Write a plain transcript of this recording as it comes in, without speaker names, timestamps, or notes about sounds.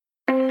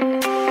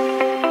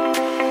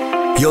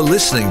You're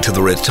listening to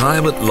the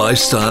Retirement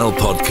Lifestyle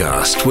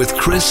Podcast with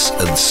Chris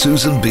and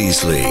Susan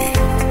Beasley.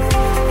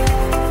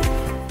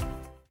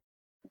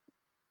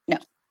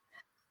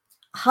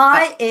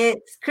 Hi,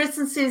 it's Chris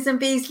and Susan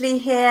Beasley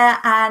here,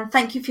 and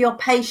thank you for your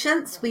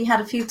patience. We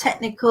had a few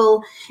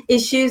technical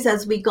issues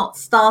as we got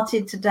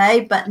started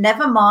today, but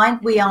never mind,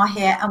 we are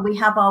here and we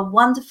have our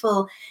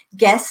wonderful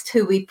guest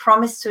who we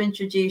promised to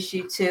introduce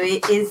you to.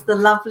 It is the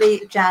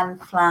lovely Jan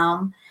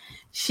Flaum.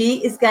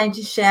 She is going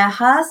to share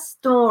her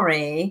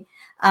story,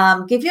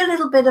 give you a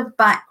little bit of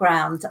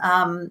background.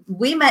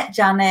 We met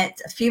Janet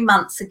a few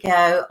months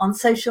ago on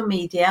social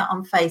media,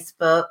 on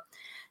Facebook.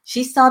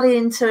 She started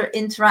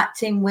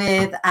interacting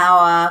with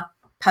our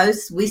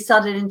posts. We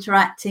started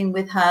interacting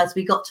with hers.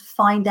 We got to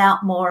find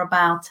out more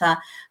about her,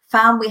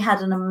 found we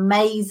had an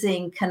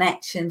amazing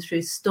connection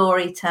through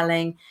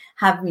storytelling,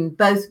 having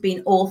both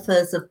been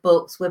authors of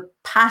books. We're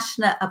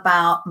passionate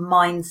about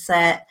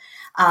mindset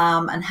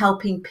and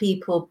helping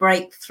people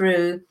break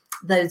through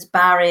those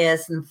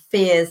barriers and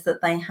fears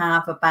that they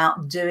have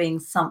about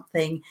doing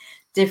something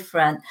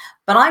different.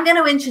 But I'm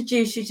going to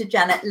introduce you to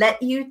Janet.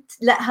 Let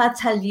her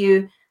tell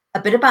you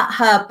a bit about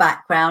her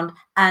background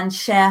and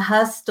share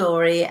her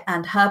story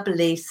and her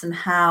beliefs and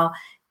how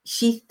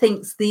she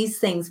thinks these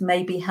things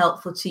may be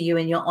helpful to you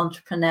in your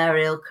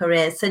entrepreneurial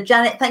career. So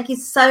Janet, thank you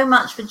so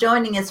much for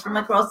joining us from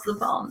across the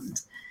pond.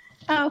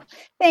 Oh,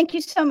 thank you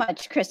so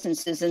much, Chris and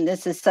Susan.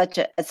 This is such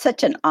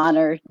an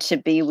honor to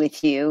be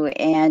with you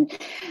and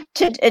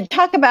to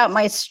talk about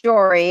my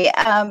story.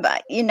 I'm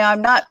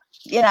not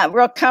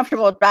real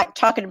comfortable about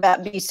talking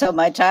about me so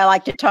much. I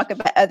like to talk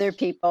about other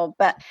people,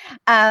 but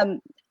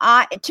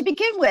to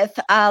begin with,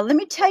 let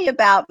me tell you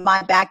about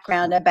my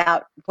background,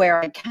 about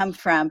where I come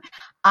from.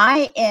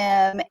 I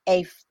am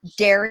a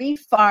dairy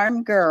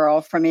farm girl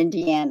from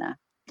Indiana.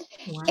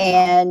 Wow.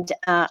 And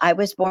I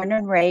was born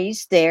and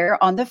raised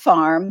there on the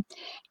farm.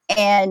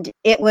 And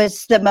it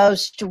was the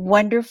most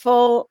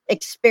wonderful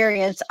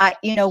experience.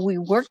 We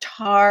worked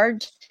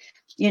hard.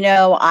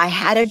 I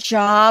had a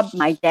job.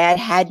 My dad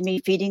had me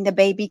feeding the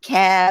baby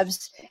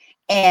calves.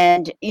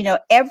 And,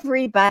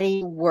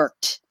 everybody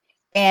worked.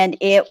 And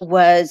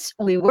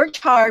we worked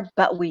hard,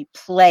 but we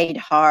played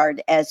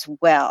hard as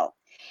well.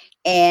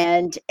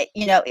 And,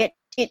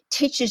 it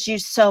teaches you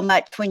so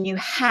much when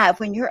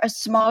you're a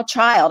small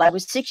child. I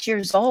was 6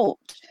 years old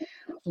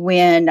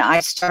when I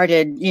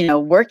started,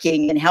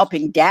 working and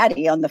helping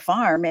Daddy on the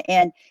farm.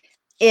 And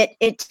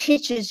it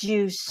teaches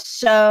you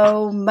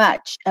so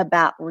much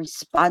about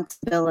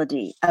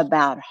responsibility,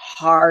 about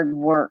hard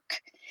work.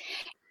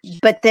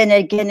 But then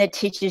again, it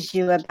teaches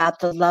you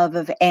about the love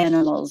of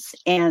animals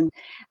and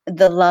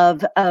the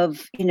love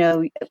of,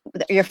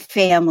 your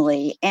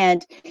family.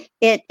 And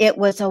it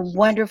was a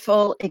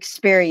wonderful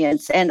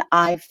experience. And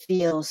I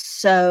feel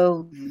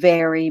so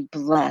very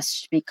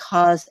blessed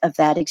because of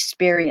that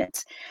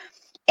experience.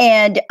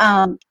 And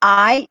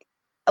I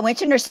went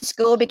to nursing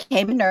school,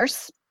 became a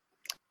nurse.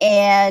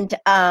 And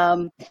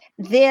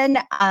then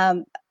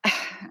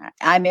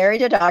I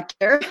married a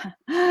doctor,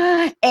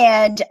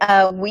 and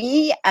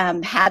we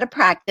had a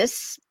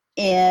practice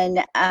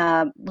in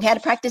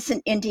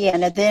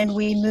Indiana. Then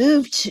we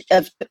moved,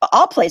 of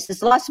all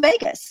places, Las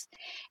Vegas,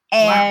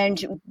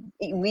 and wow.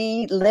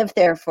 We lived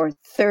there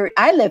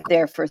I lived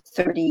there for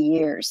 30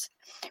 years.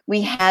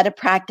 We had a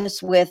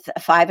practice with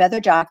 5 other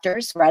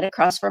doctors right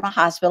across from a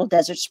hospital,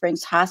 Desert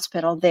Springs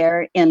Hospital,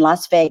 there in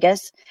Las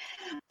Vegas.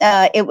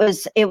 It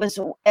was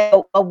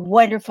a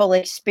wonderful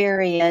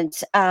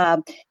experience,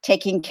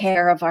 taking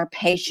care of our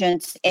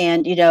patients.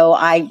 And,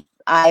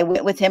 I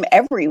went with him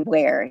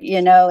everywhere,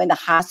 in the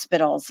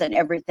hospitals and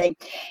everything.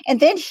 And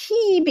then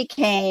he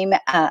became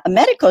a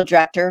medical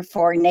director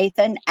for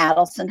Nathan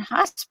Adelson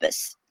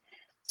Hospice.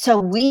 So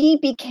we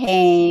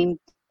became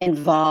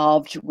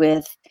involved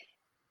with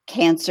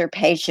cancer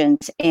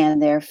patients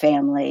and their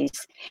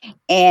families.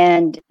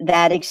 And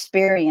that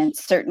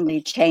experience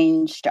certainly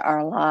changed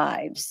our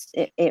lives.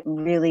 It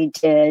really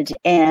did.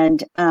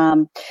 And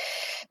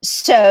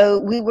so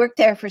we worked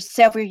there for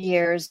several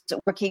years,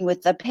 working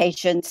with the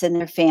patients and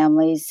their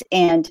families.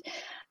 And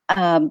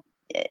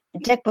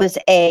Dick was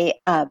he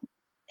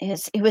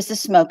was a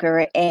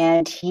smoker,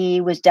 and he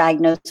was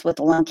diagnosed with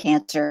lung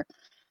cancer,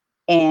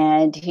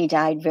 and he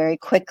died very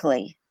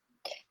quickly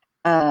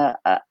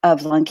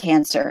of lung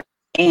cancer.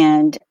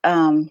 And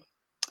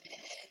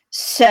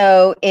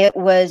so it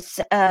was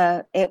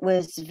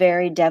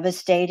very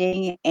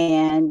devastating.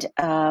 And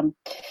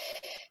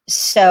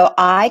so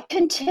I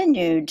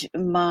continued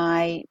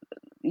my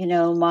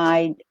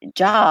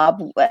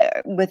job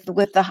with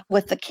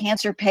the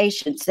cancer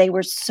patients. They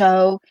were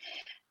so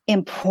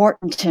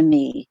important to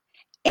me,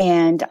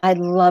 and I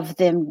love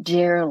them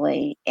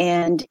dearly.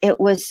 And it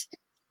was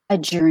a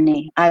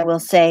journey. I will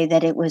say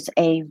that it was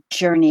a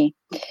journey.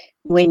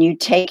 When you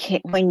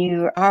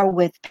are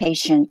with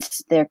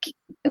patients, the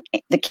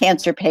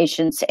cancer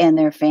patients and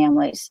their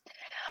families.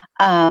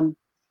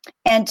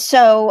 And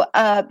so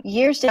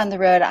years down the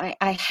road,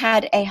 I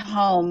had a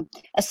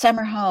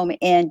summer home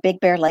in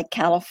Big Bear Lake,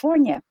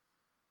 California.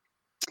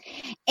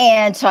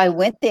 And so I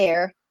went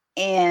there,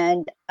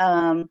 And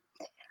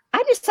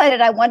I decided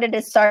I wanted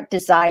to start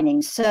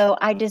designing. So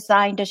I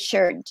designed a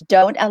shirt,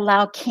 "Don't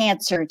allow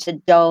cancer to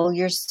dull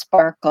your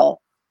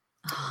sparkle."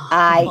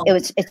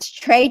 It's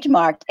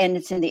trademarked, and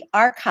it's in the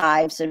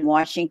archives in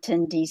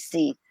Washington,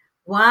 D.C.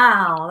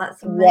 Wow,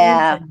 that's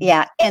amazing.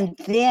 Yeah. And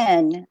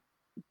then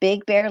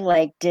Big Bear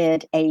Lake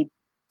did a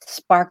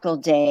Sparkle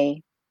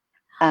Day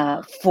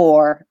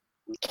for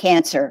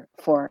cancer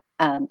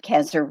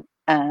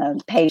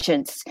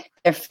patients,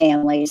 their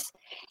families.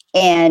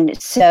 And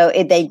so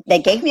they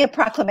gave me a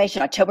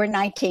proclamation. October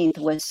 19th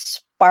was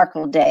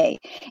Sparkle Day.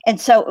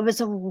 And so it was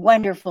a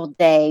wonderful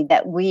day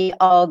that we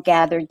all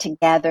gathered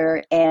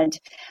together, and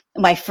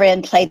my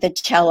friend played the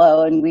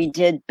cello, and we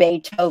did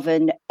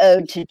Beethoven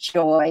Ode to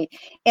Joy.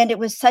 And it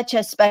was such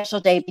a special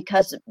day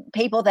because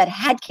people that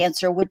had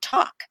cancer would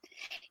talk.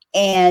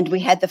 And we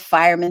had the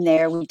firemen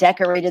there. We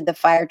decorated the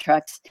fire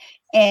trucks,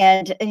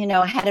 and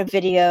I had a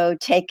video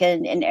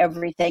taken and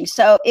everything.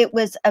 So it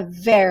was a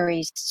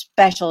very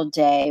special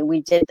day. We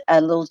did a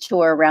little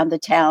tour around the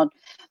town,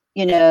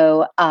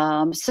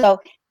 so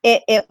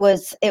it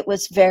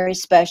was very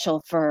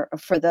special for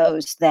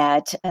those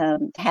that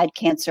had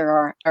cancer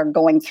or are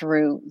going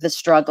through the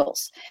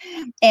struggles,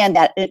 and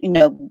that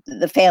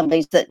the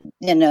families that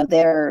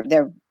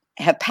they're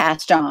have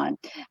passed on.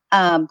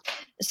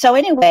 So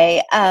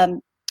anyway.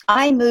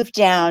 I moved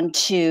down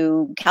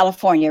to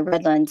California,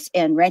 Redlands,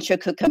 and Rancho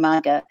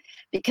Cucamonga,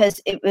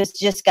 because it was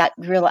just got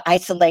real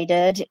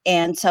isolated.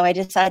 And so I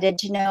decided,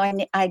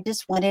 I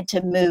just wanted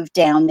to move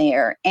down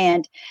there.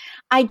 And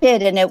I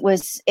did. And it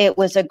was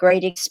a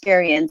great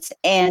experience.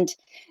 And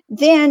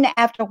then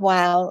after a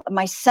while,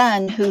 my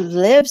son, who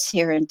lives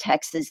here in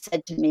Texas,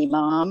 said to me,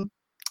 "Mom,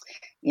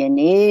 you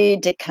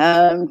need to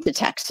come to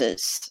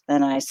Texas."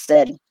 And I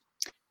said,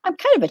 "I'm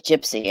kind of a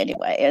gypsy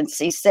anyway." And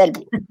he said,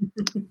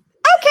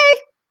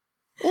 "Okay.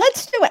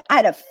 Let's do it." I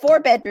had a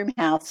 4-bedroom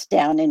house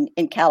down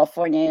in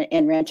California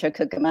in Rancho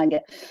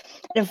Cucamonga.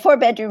 A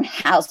 4-bedroom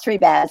house, 3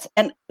 baths,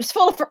 and it was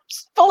full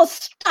of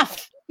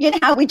stuff. You know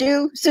how we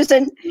do,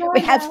 Susan? Yeah. We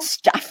have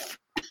stuff.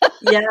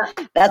 Yeah.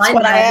 That's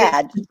what I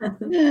had.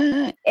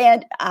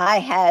 And I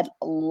had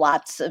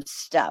lots of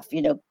stuff,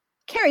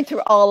 carried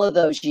through all of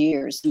those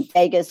years in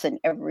Vegas and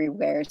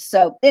everywhere.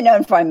 So,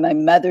 and from my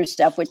mother's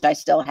stuff, which I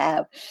still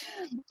have.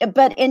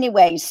 But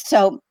anyway,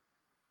 so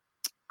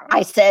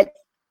I said,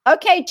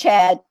 "Okay,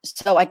 Chad."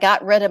 So I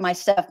got rid of my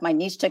stuff. My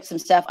niece took some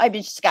stuff. I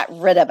just got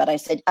rid of it. I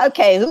said,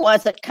 "Okay, who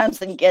wants it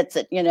comes and gets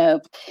it,"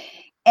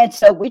 And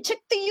so we took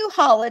the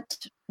U-Haul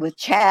with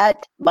Chad,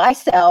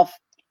 myself,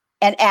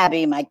 and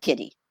Abby, my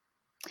kitty.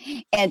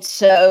 And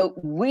so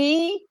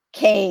we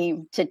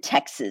came to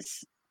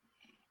Texas.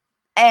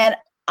 And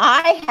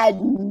I had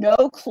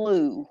no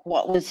clue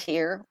what was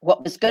here,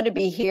 what was going to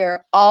be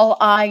here. All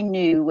I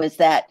knew was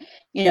that,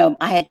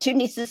 I had 2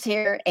 nieces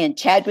here and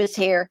Chad was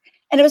here.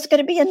 And it was going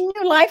to be a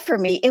new life for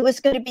me. It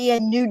was going to be a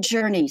new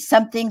journey,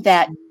 something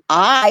that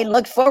I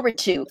looked forward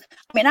to.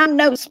 I mean, I'm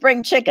no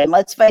spring chicken,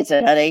 let's face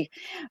it, honey.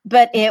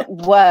 But it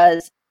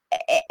was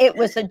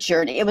a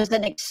journey. It was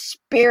an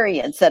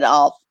experience that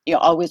I'll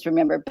always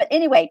remember. But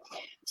anyway,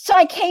 so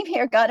I came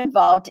here, got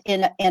involved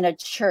in a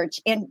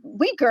church, and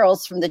we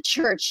girls from the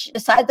church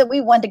decided that we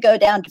wanted to go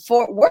down to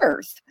Fort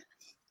Worth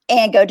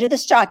and go to the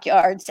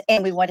stockyards,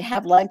 and we wanted to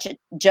have lunch at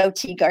Joe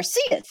T.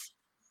 Garcia's.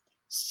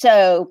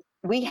 So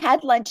we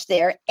had lunch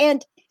there,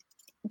 and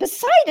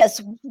beside us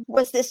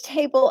was this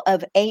table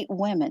of 8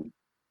 women,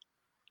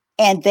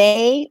 and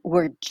they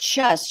were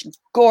just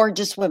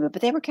gorgeous women,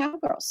 but they were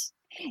cowgirls.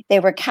 They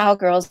were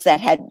cowgirls that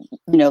had,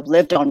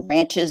 lived on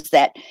ranches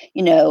that,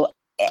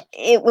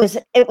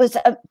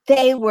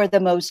 they were the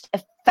most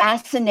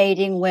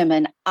fascinating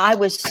women. I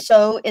was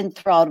so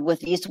enthralled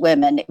with these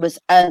women. It was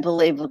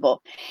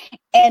unbelievable.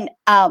 And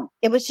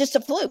it was just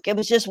a fluke. It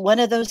was just one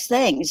of those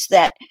things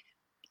that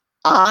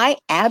I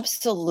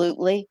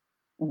absolutely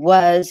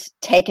was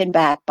taken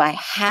back by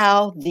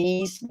how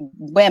these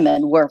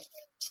women were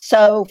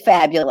so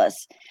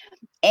fabulous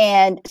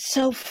and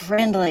so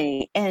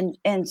friendly and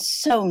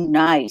so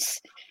nice.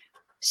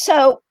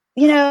 So,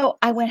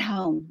 I went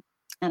home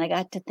and I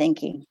got to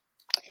thinking,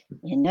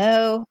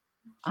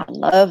 I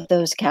love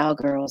those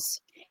cowgirls.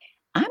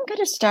 I'm going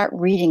to start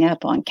reading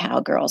up on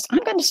cowgirls.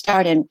 I'm going to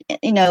start and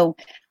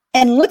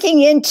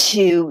looking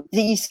into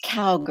these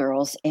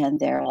cowgirls and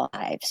their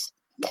lives.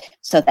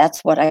 So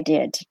that's what I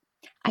did.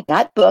 I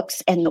got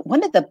books, and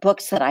one of the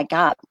books that I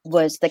got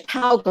was The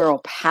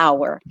Cowgirl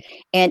Power,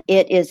 and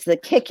it is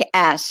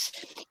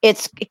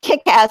It's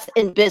Kick-Ass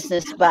in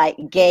Business by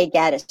Gay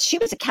Gaddis. She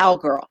was a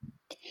cowgirl,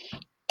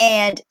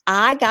 and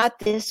I got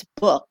this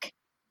book.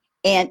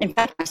 And in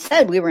fact, I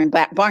said we were in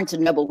Barnes &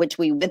 Noble, which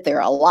we went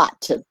there a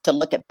lot to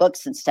look at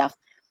books and stuff.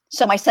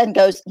 So my son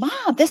goes,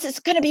 "Mom, this is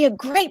going to be a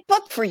great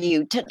book for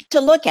you to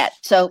look at."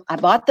 So I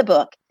bought the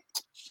book.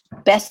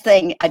 Best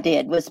thing I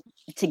did was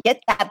to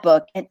get that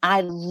book, and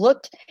I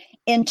looked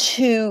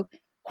into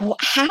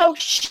how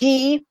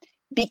she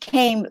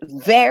became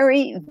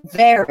very,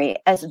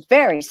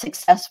 very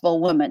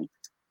successful woman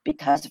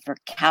because of her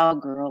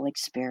cowgirl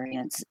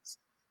experiences.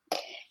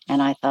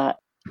 And I thought,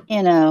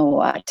 you know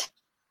what?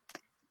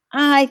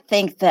 I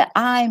think that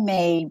I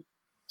may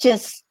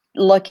just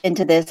look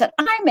into this and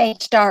I may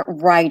start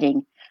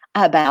writing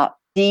about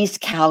these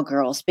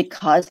cowgirls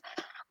because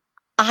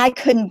I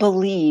couldn't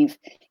believe,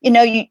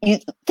 you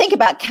think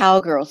about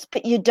cowgirls,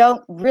 but you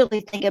don't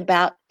really think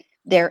about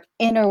their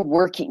inner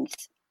workings,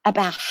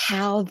 about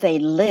how they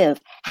live,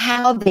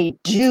 how they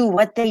do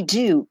what they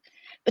do.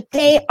 But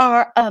they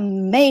are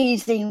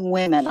amazing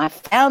women. I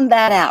found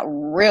that out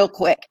real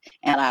quick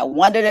and I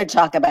wanted to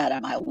talk about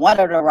them. I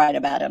wanted to write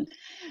about them.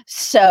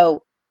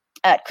 So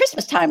at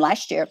Christmas time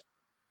last year,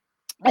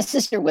 my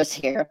sister was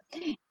here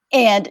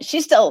and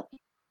she still,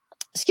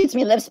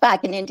 lives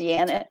back in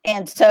Indiana.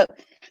 And so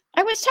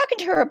I was talking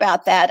to her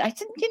about that. I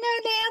said,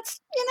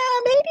 Nance,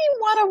 maybe you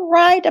want to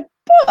write a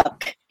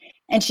book.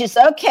 And she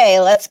said, okay,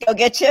 let's go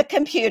get you a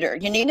computer.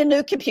 You need a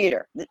new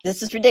computer.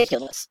 This is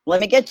ridiculous. Let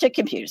me get you a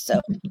computer.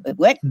 So we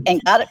went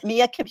and got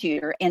me a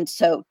computer. And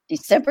so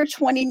December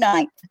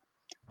 29th,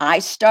 I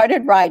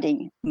started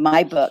writing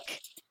my book,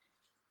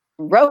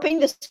 Roping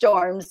the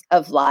Storms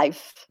of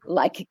Life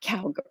Like a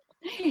Cowgirl.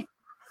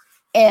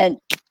 And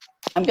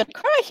I'm going to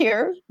cry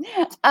here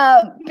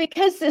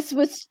because this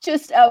was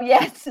just, oh,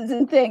 yes,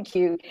 Susan, thank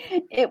you.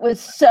 It was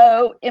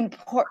so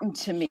important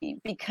to me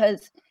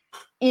because,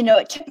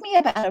 it took me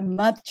about a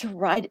month to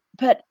write it,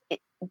 but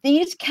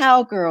these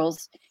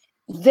cowgirls,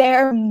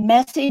 their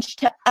message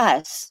to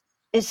us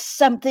is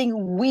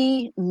something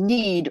we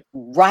need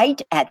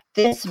right at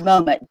this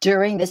moment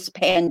during this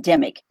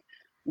pandemic.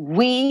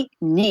 We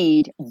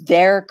need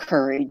their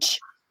courage.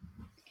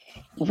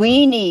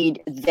 We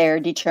need their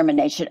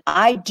determination.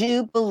 I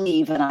do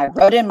believe, and I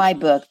wrote in my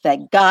book,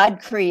 that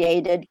God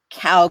created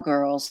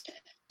cowgirls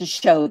to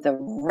show the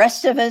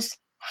rest of us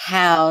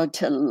how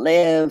to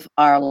live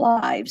our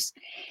lives.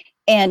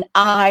 And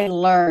I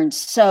learned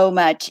so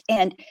much.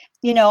 And,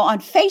 on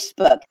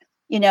Facebook,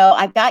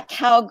 I've got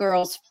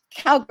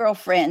cowgirl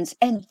friends,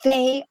 and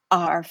they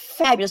are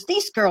fabulous.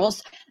 These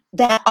girls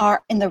that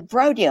are in the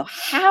rodeo,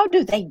 how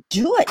do they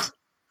do it?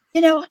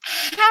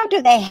 How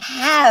do they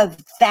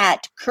have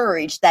that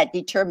courage, that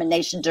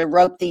determination to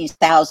rope these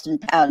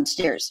 1,000-pound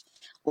steers?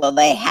 Well,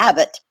 they have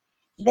it.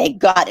 They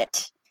got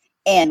it.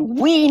 And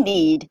we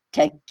need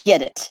to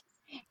get it.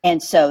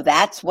 And so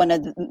that's one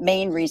of the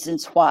main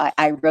reasons why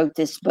I wrote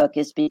this book,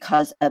 is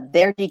because of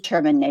their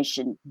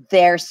determination,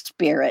 their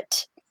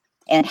spirit,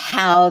 and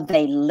how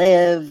they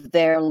live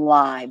their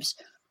lives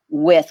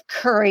with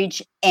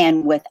courage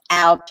and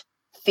without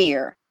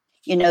fear.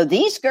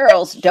 These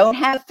girls don't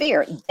have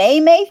fear. They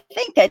may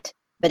think it,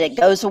 but it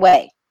goes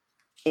away.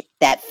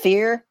 That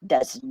fear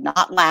does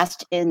not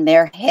last in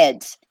their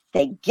heads.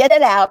 They get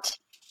it out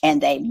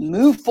and they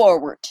move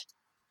forward.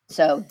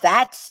 So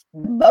that's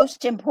the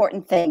most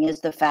important thing,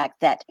 is the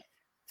fact that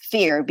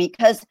fear,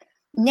 because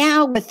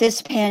now with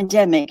this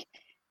pandemic,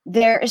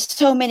 there is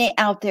so many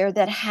out there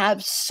that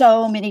have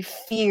so many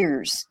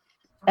fears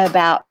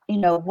about,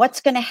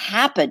 what's going to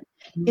happen.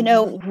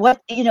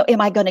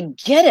 Am I going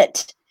to get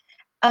it?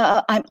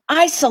 I'm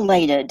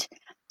isolated,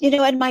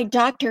 and my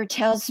doctor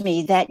tells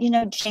me that,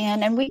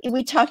 Jan, and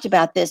we talked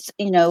about this,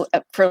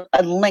 for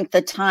a length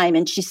of time.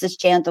 And she says,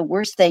 Jan, the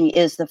worst thing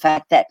is the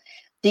fact that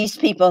these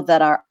people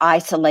that are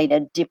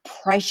isolated,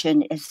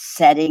 depression is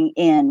setting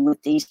in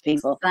with these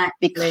people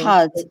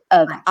because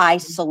of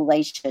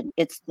isolation.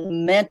 It's the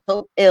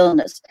mental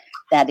illness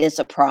that is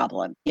a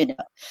problem,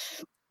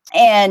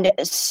 And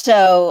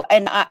so,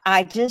 and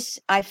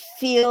I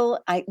feel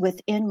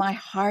within my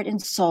heart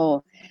and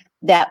soul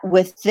that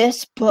with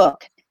this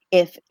book,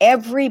 if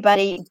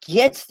everybody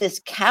gets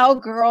this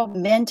cowgirl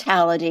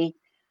mentality,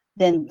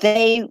 then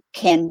they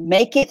can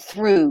make it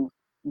through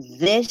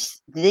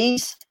this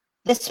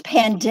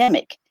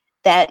pandemic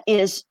that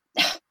is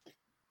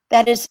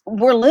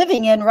we're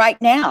living in right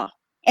now.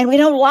 And we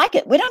don't like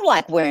it. We don't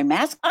like wearing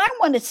masks. I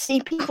want to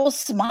see people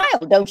smile.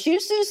 Don't you,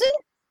 Susan?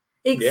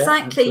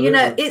 Exactly.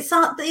 Yeah,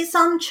 it's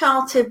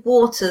uncharted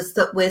waters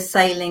that we're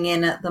sailing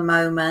in at the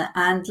moment.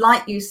 And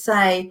like you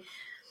say,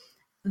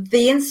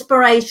 the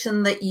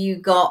inspiration that you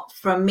got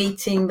from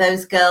meeting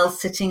those girls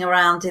sitting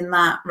around in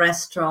that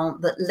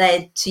restaurant that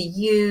led to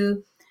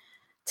you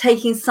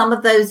taking some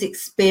of those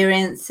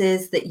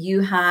experiences that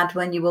you had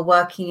when you were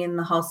working in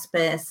the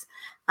hospice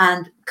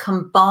and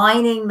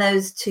combining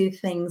those two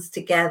things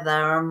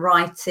together and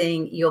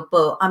writing your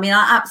book. I mean,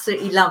 I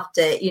absolutely loved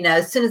it.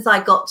 As soon as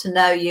I got to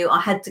know you, I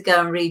had to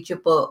go and read your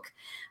book.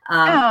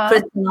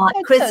 Chris and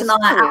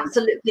I are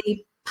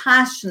absolutely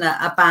passionate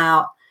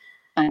about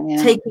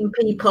taking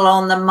people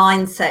on the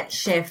mindset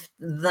shift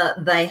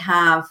that they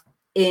have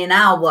in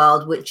our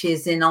world, which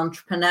is in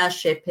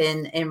entrepreneurship,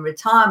 in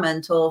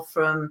retirement, or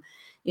from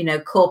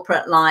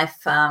corporate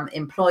life,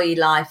 employee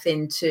life,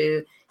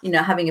 into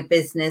having a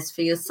business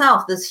for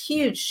yourself. There's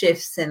huge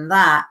shifts in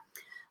that,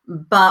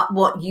 but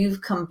what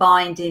you've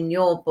combined in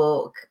your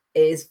book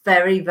is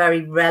very,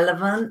 very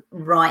relevant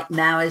right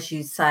now, as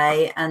you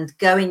say, and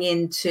going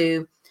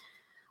into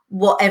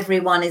what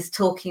everyone is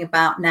talking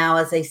about now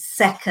as a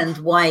second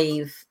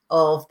wave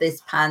of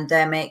this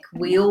pandemic.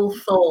 We all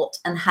thought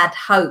and had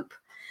hope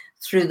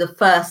through the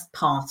first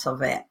part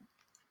of it.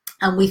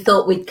 And we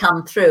thought we'd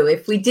come through.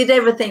 If we did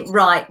everything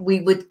right,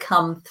 we would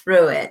come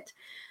through it.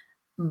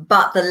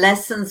 But the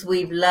lessons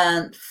we've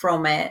learned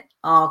from it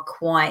are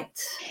quite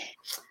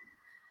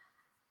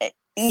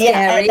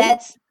scary. Yeah,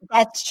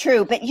 that's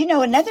true. But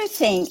another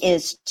thing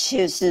is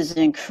too, Susan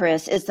and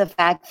Chris, is the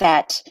fact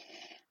that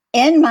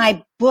in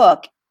my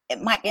book,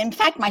 in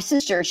fact, my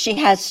sister, she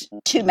has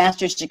 2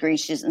 master's degrees.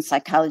 She's in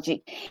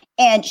psychology,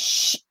 and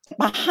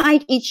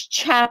behind each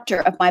chapter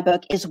of my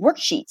book is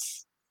worksheets.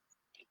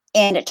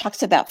 And it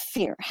talks about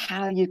fear,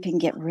 how you can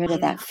get rid of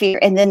that fear.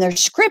 And then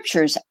there's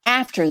scriptures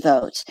after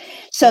those.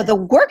 So the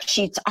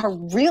worksheets are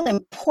really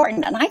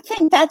important. And I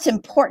think that's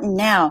important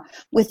now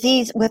with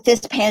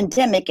this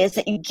pandemic, is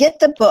that you get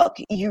the book,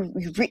 you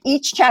read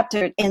each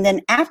chapter, and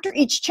then after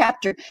each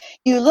chapter,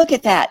 you look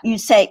at that, you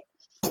say,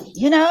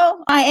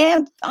 I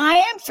am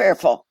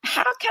fearful.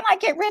 How can I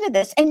get rid of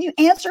this? And you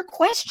answer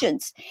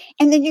questions,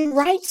 and then you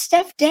write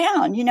stuff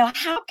down.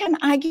 How can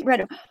I get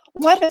rid of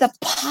what are the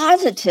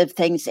positive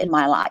things in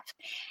my life?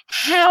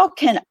 How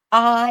can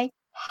I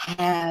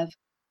have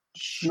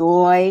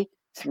joy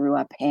through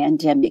a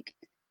pandemic?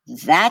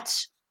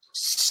 That's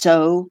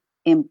so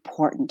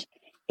important,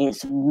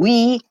 is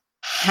we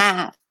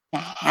have to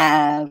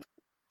have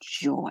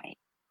joy.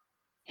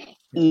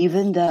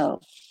 Even though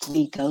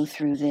we go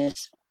through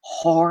this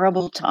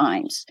horrible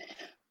times,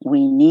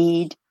 we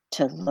need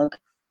to look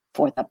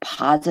for the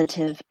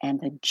positive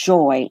and the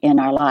joy in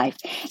our life.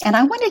 And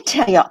I want to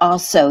tell you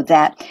also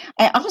that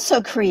I also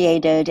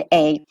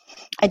I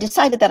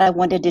decided that I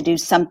wanted to do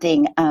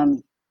something,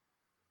 and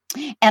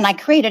I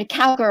created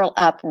Cowgirl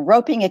Up,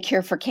 Roping a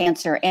Cure for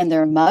Cancer, and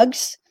their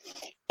mugs.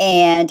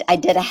 And I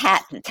did a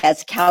hat that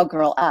says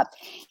Cowgirl Up.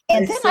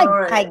 And then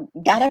I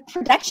got a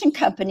production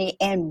company,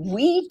 and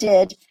we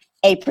did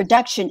a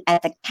production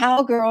at the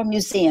Cowgirl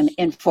Museum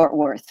in Fort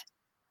Worth.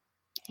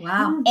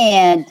 Wow.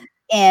 And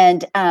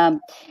I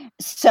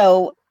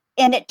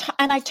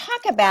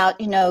talk about,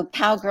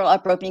 Cowgirl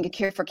Up, Roping a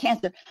Cure for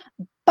Cancer.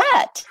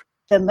 But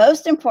the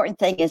most important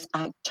thing is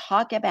I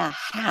talk about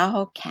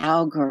how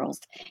cowgirls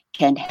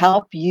can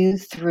help you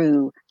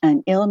through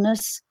an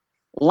illness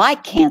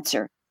like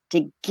cancer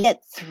to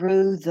get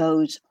through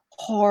those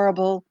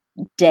horrible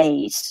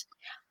days.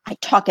 I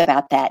talk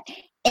about that.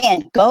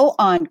 And go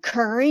on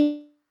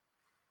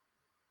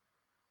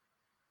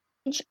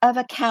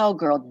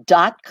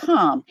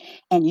courageofacowgirl.com,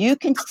 and you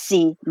can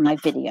see my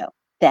video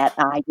that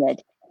I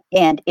did.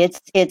 And it's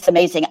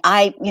amazing.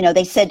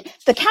 They said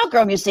the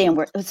Cowgirl Museum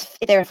was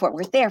there in Fort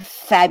Worth. They're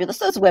fabulous.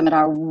 Those women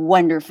are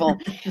wonderful.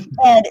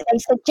 And they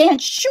said, Jan,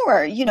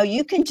 sure,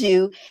 you can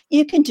do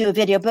a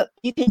video, but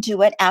you can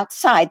do it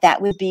outside.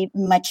 That would be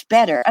much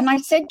better. And I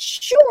said,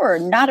 sure,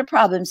 not a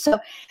problem. So,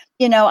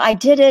 I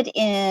did it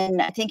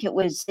I think it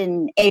was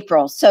in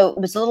April. So it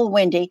was a little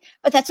windy,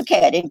 but that's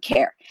okay. I didn't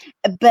care.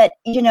 But,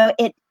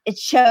 it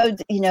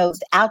showed,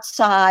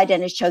 outside,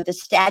 and it showed the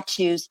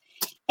statues,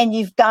 and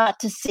you've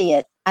got to see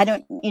it.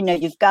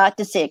 You've got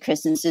to see it,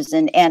 Chris and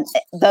Susan, and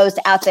those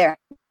out there,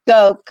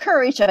 go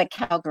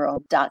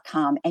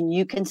courageofacowgirl.com, and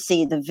you can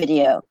see the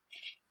video.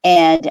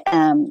 And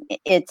I'm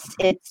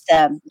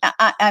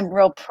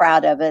real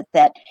proud of it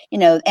that,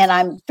 and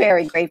I'm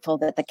very grateful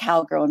that the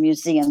Cowgirl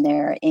Museum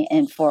there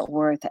in Fort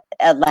Worth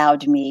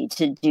allowed me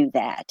to do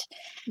that.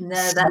 No,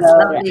 that's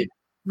lovely.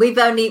 We've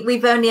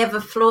only ever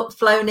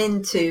flown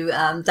into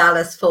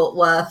Dallas, Fort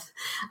Worth,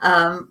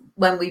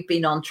 when we've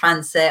been on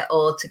transit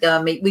or to go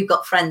and meet. We've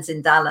got friends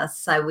in Dallas,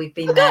 so we've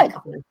been there a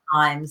couple of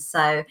times.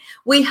 So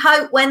we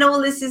hope when all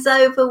this is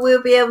over,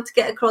 we'll be able to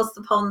get across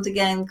the pond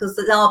again,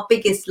 because our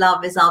biggest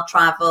love is our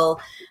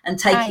travel and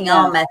taking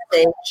our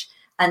message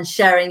and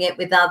sharing it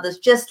with others,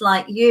 just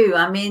like you.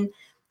 I mean,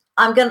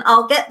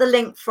 I'll get the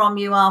link from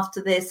you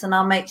after this, and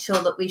I'll make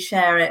sure that we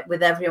share it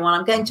with everyone.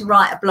 I'm going to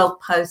write a blog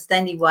post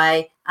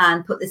anyway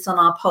and put this on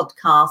our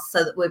podcast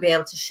so that we'll be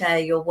able to share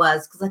your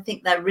words, because I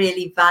think they're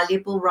really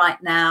valuable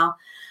right now.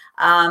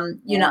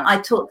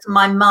 I talked to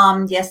my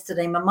mum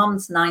yesterday. My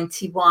mum's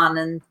 91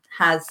 and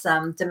has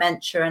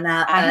dementia and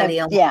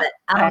early onset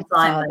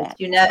Alzheimer's, as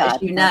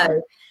you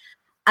know.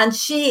 And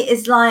she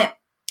is like,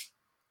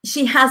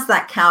 she has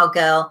that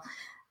cowgirl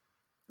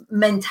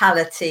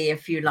mentality,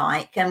 if you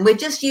like, and we're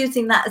just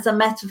using that as a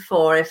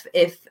metaphor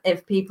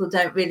if people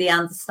don't really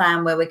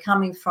understand where we're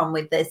coming from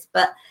with this.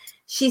 But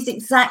she's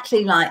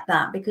exactly like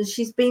that, because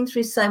she's been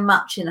through so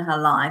much in her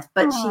life,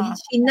 but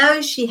she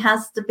knows she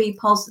has to be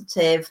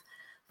positive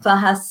for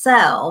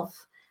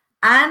herself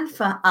and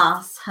for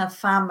us, her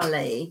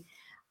family,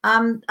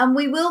 and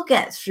we will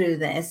get through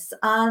this.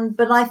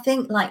 But I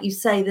think, like you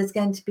say, there's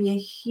going to be a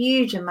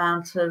huge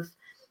amount of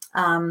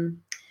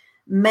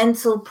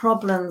mental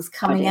problems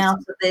coming out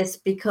of this,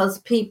 because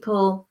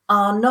people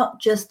are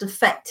not just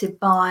affected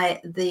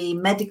by the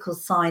medical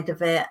side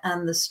of it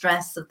and the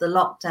stress of the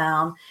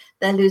lockdown.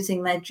 They're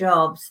losing their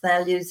jobs,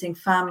 they're losing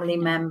family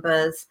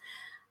members,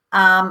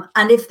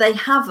 and if they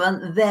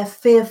haven't, they're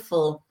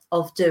fearful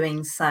of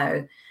doing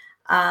so.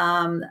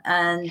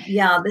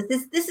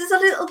 This is a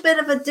little bit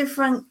of a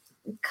different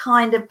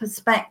kind of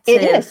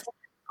perspective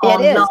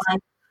on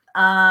life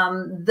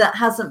that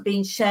hasn't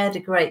been shared a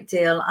great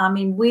deal. I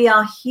mean, we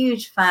are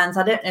huge fans.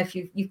 I don't know if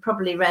you've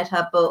probably read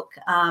her book,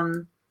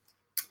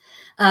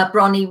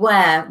 Bronnie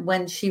Ware,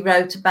 when she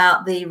wrote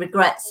about the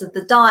regrets of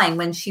the dying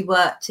when she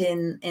worked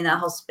in a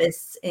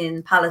hospice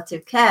in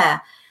palliative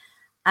care.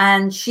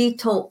 And she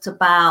talked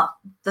about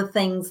the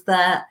things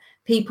that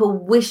people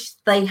wish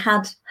they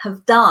have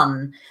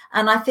done.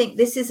 And I think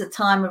this is a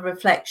time of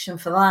reflection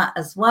for that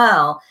as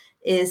well,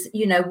 is,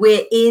 you know,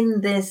 we're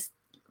in this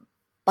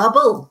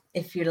bubble,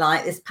 if you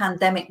like, this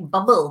pandemic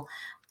bubble.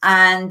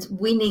 And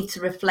we need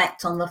to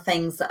reflect on the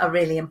things that are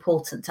really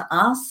important to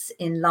us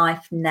in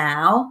life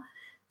now,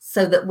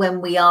 so that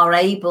when we are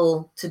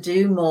able to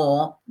do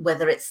more,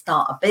 whether it's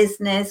start a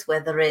business,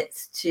 whether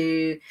it's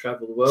to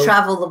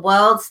travel the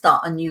world,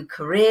 start a new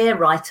career,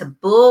 write a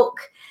book,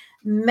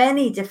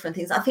 many different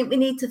things. I think we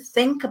need to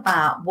think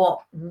about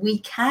what we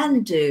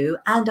can do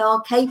and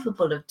are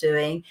capable of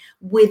doing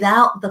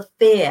without the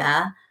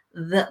fear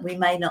that we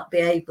may not be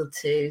able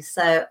to.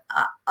 So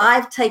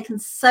I've taken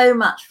so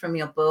much from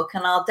your book,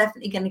 and I'll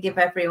definitely going to give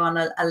everyone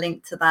a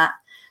link to that.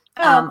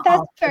 That's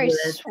afterwards. Very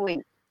sweet.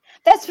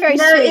 That's very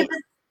sweet.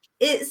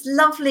 It's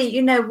lovely.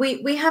 You know,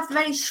 we have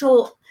very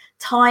short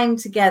time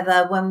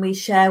together when we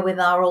share with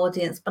our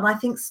audience, but I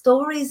think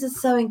stories are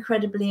so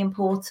incredibly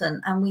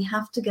important, and we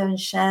have to go and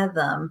share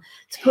them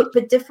to put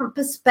the different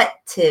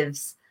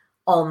perspectives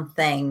on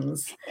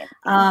things.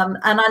 And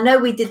I know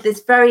we did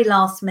this very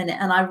last minute,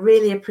 and I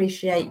really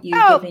appreciate you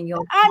giving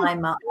your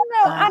time up.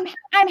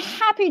 I'm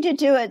happy to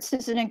do it,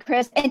 Susan and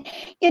Chris. And,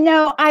 you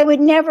know, I would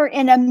never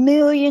in a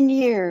million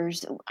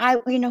years,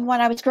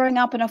 when I was growing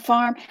up on a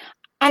farm,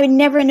 I would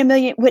never in a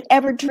million would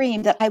ever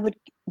dream that I would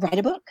write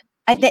a book.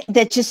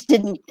 That just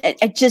didn't,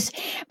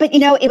 but, you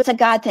know, it was a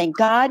God thing.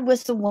 God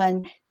was the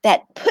one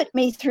that put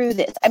me through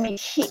this.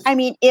 I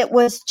mean, it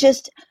was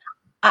just,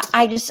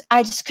 I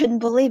just couldn't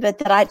believe it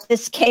that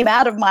this came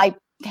out of my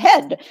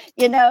head,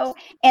 you know,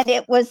 and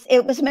it was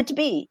meant to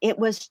be. It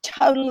was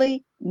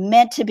totally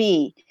meant to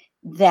be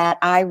that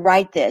I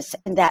write this,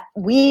 and that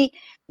we,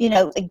 you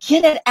know,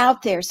 get it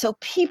out there so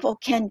people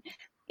can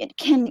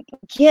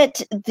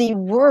get the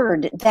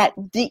word,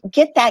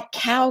 get that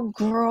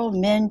cowgirl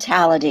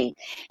mentality.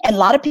 And a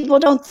lot of people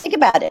don't think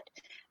about it,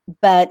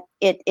 but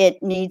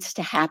it needs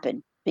to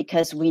happen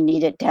because we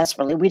need it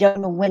desperately. We don't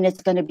know when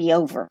it's going to be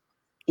over,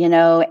 you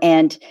know,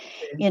 and,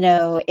 you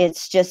know,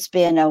 it's just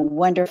been a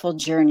wonderful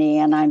journey,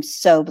 and I'm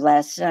so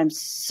blessed. I'm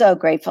so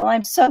grateful.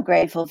 I'm so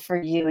grateful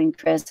for you and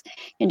Chris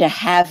and to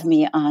have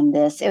me on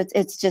this.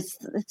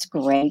 It's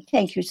great.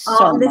 Thank you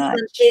so much.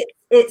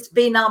 It's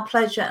been our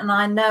pleasure, and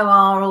I know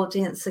our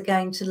audience are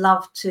going to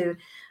love to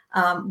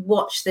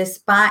watch this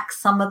back.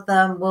 Some of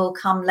them will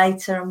come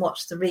later and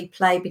watch the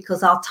replay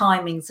because our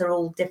timings are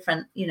all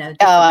different, you know.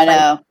 I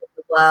know.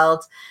 The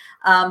world.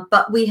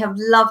 But we have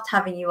loved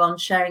having you on,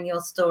 sharing your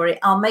story.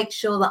 I'll make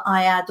sure that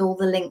I add all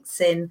the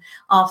links in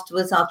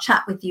afterwards. I'll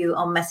chat with you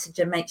on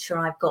Messenger, make sure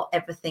I've got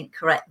everything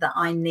correct that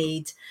I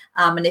need.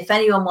 And if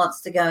anyone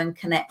wants to go and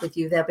connect with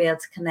you, they'll be able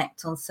to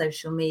connect on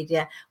social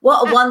media.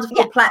 What a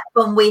wonderful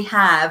platform we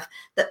have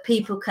that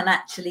people can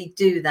actually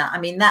do that. I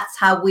mean, that's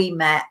how we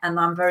met, and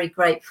I'm very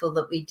grateful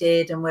that we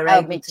did, and we're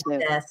able to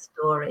share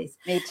stories.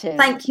 Me too.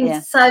 Thank you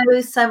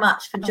so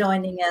much for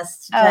joining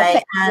us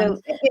today.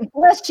 And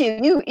bless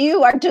you.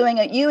 You are doing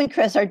you and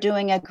Chris are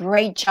doing a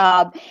great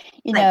job.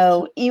 You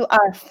know, you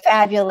are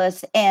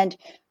fabulous. And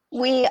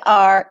we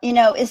are, you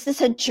know, is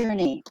this a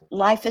journey?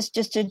 Life is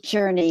just a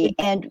journey,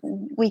 and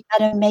we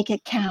got to make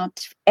it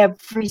count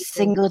every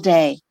single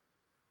day.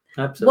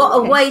 Absolutely. What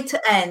a way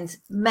to end.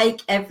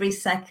 Make every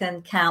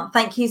second count.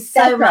 Thank you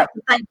so much. Right.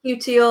 Thank you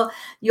to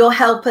your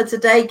helper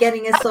today,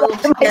 getting us all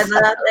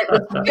together. It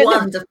was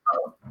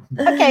wonderful.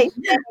 Okay.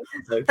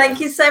 Thank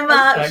you so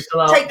much. Thanks a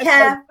lot. Take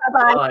care.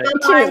 Bye-bye. Bye.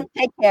 Bye-bye.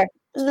 Take care.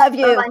 Love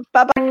you.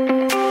 Bye-bye.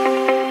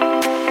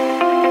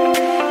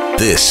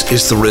 This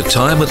is the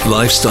Retirement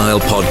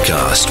Lifestyle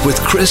Podcast with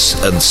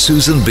Chris and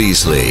Susan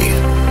Beasley.